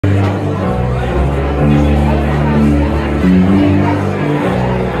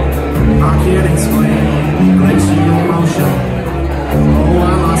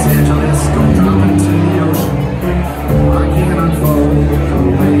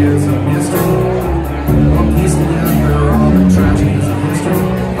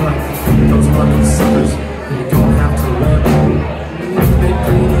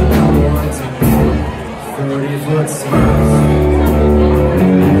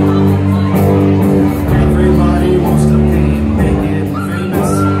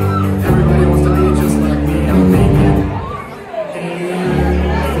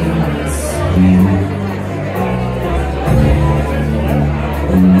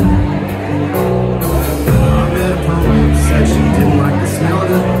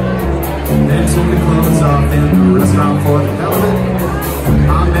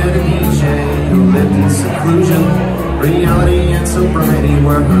Reality and sobriety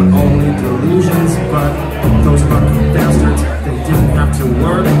were her only delusions, but those fucking bastards, they didn't have to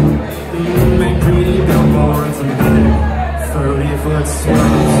work. They make pretty billboards and big 30-foot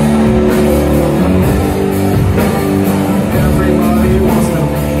swirls. Everybody wants to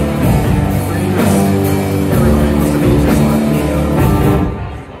be famous. Everybody wants to be just like me.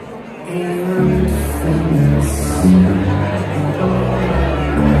 And famous.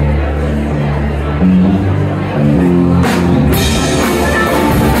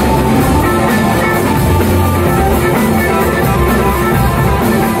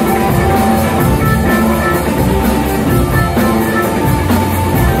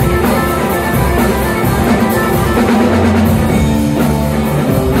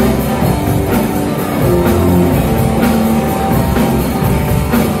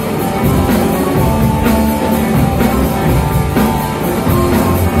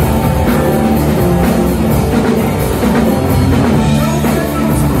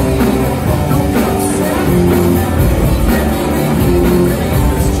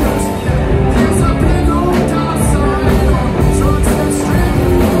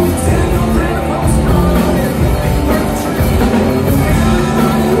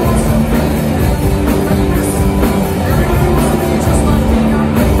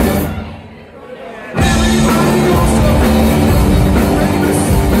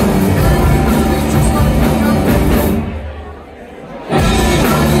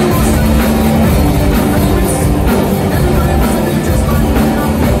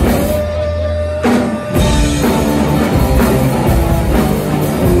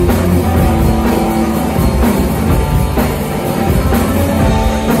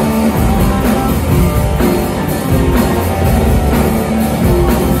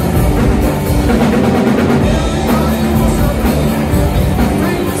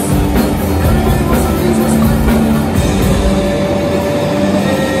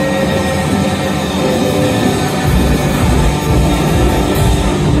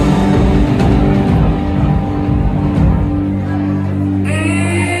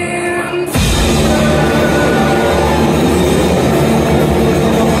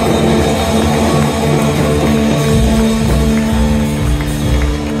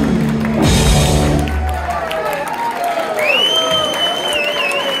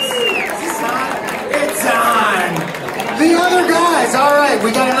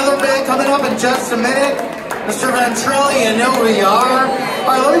 Just a minute. Mr. Ventrelli, you know who we are.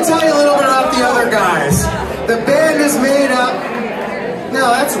 Alright, let me tell you a little bit about the other guys. The band is made up...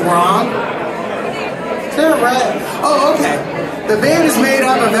 No, that's wrong. Is that right? Oh, okay. The band is made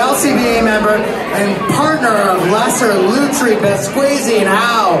up of LCBA member and partner of Lesser, Lutri, Besquazi, and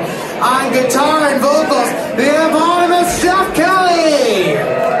Howe. On guitar and vocals, the eponymous Jeff Kelly.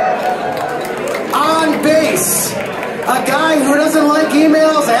 On bass, a guy who doesn't like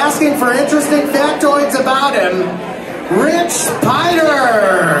emails asking for interesting factoids about him, Rich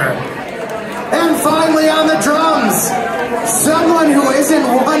Piter. And finally on the drums, someone who isn't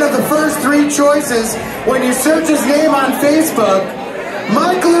one of the first three choices when you search his name on Facebook,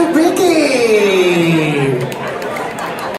 Mike Lubicki.